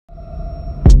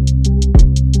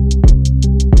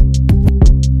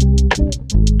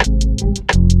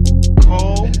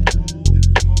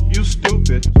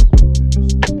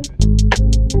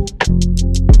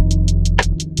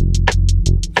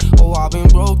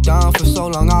so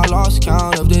long I lost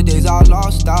count of the days I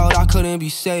lost out. I couldn't be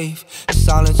safe. The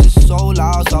silence is so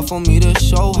loud, it's hard for me to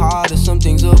show how. There's some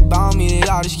things about me that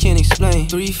I just can't explain.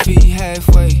 3 feet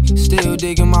halfway, still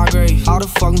digging my grave. How the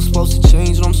fuck I'm supposed to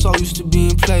change when I'm so used to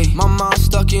being played? My mind's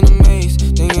stuck in a maze,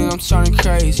 thinking I'm turning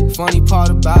crazy. Funny part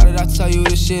about it, I tell you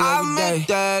this shit every day. I admit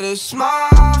that it's my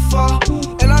fault,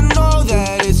 and I know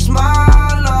that it's my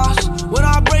loss. When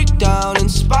I break down and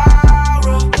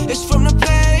spiral, it's from the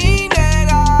pain that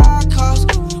I caused.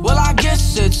 Well, I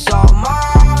guess it's all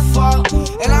my fault,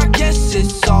 and I guess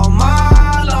it's all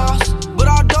my loss. But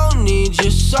I don't need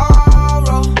your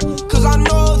sorrow, cause I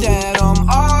know that I'm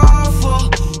awful,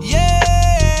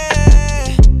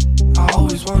 yeah. I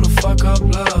always wanna fuck up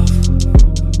love.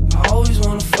 I always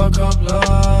wanna fuck up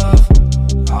love.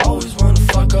 I always wanna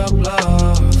fuck up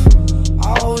love.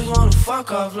 I always wanna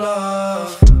fuck up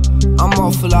love. I'm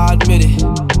awful, I admit it.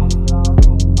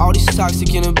 All these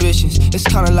toxic inhibitions, it's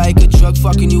kinda like a drug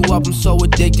fucking you up. I'm so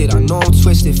addicted, I know I'm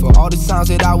twisted. For all the times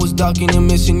that I was ducking and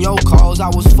missing your calls, I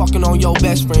was fucking on your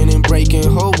best friend and breaking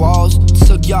her walls.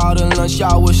 Took y'all to lunch,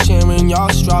 y'all was sharing y'all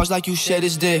straws like you shed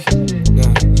his dick.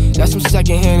 Yeah. That's some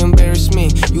secondhand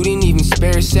embarrassment. You didn't even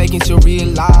spare a second to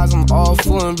realize I'm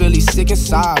awful and really sick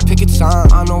inside. Pick a time,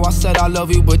 I know I said I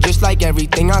love you, but just like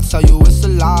everything I tell you, it's a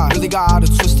lie. Really got a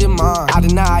twisted mind, I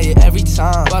deny it every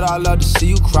time. But I love to see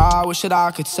you cry, wish that I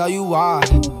could tell you why.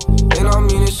 And I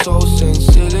mean it so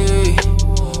sincerely.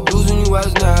 Losing you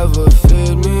has never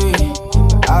fit me,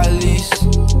 but at least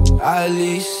I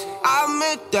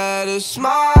admit that it's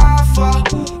my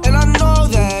fault, and I know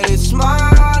that it's my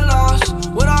loss.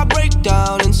 When I break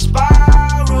down and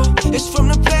spiral, it's from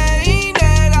the pain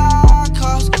that I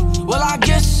caused. Well, I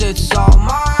guess it's all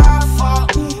my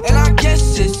fault, and I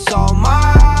guess it's all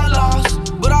my loss.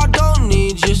 But I don't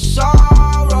need your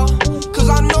sorrow, cause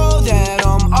I know that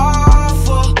I'm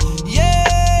awful,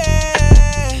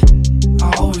 yeah.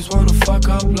 I always wanna fuck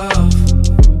up love.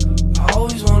 I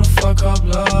always wanna fuck up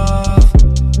love.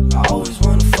 I always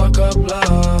wanna fuck up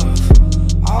love.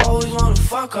 I always wanna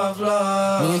fuck up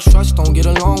love. Me and Trust don't get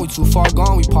along, we too far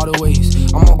gone, we parted ways.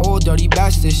 I'm an old dirty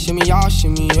bastard, shimmy y'all,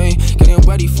 shimmy, eh. Getting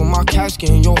ready for my casket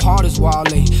and your heart is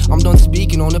wild, eh. I'm done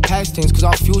speaking on the past tense, cause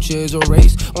our future is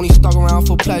erased. Only stuck around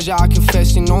for pleasure, I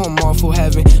confess, you know I'm all for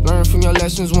heaven. Learn from your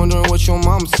lessons, wondering what your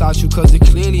mama taught you, cause it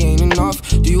clearly ain't enough.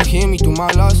 Do you hear me through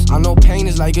my lust? I know pain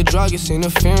is like a drug, it's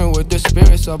interfering with the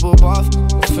spirits up above.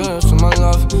 Interference with my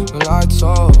love, but I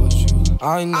told you,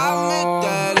 I know. I admit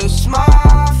that it's my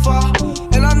fault,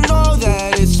 and I know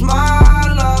that it's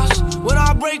my loss. When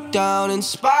I break down and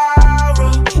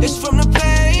spiral, it's from the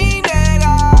pain that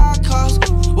I caused.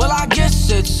 Well, I guess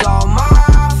it's all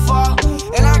my fault,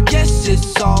 and I guess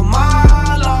it's all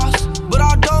my loss. But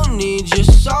I don't need your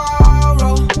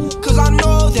sorrow, cause I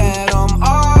know that I'm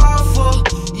awful,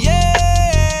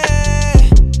 yeah.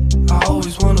 I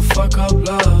always wanna fuck up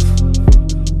love.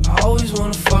 I always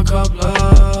wanna fuck up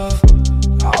love.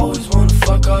 I always wanna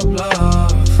fuck up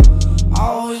love. I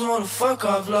always wanna fuck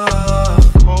up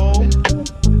love. Cole,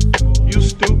 you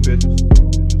stupid.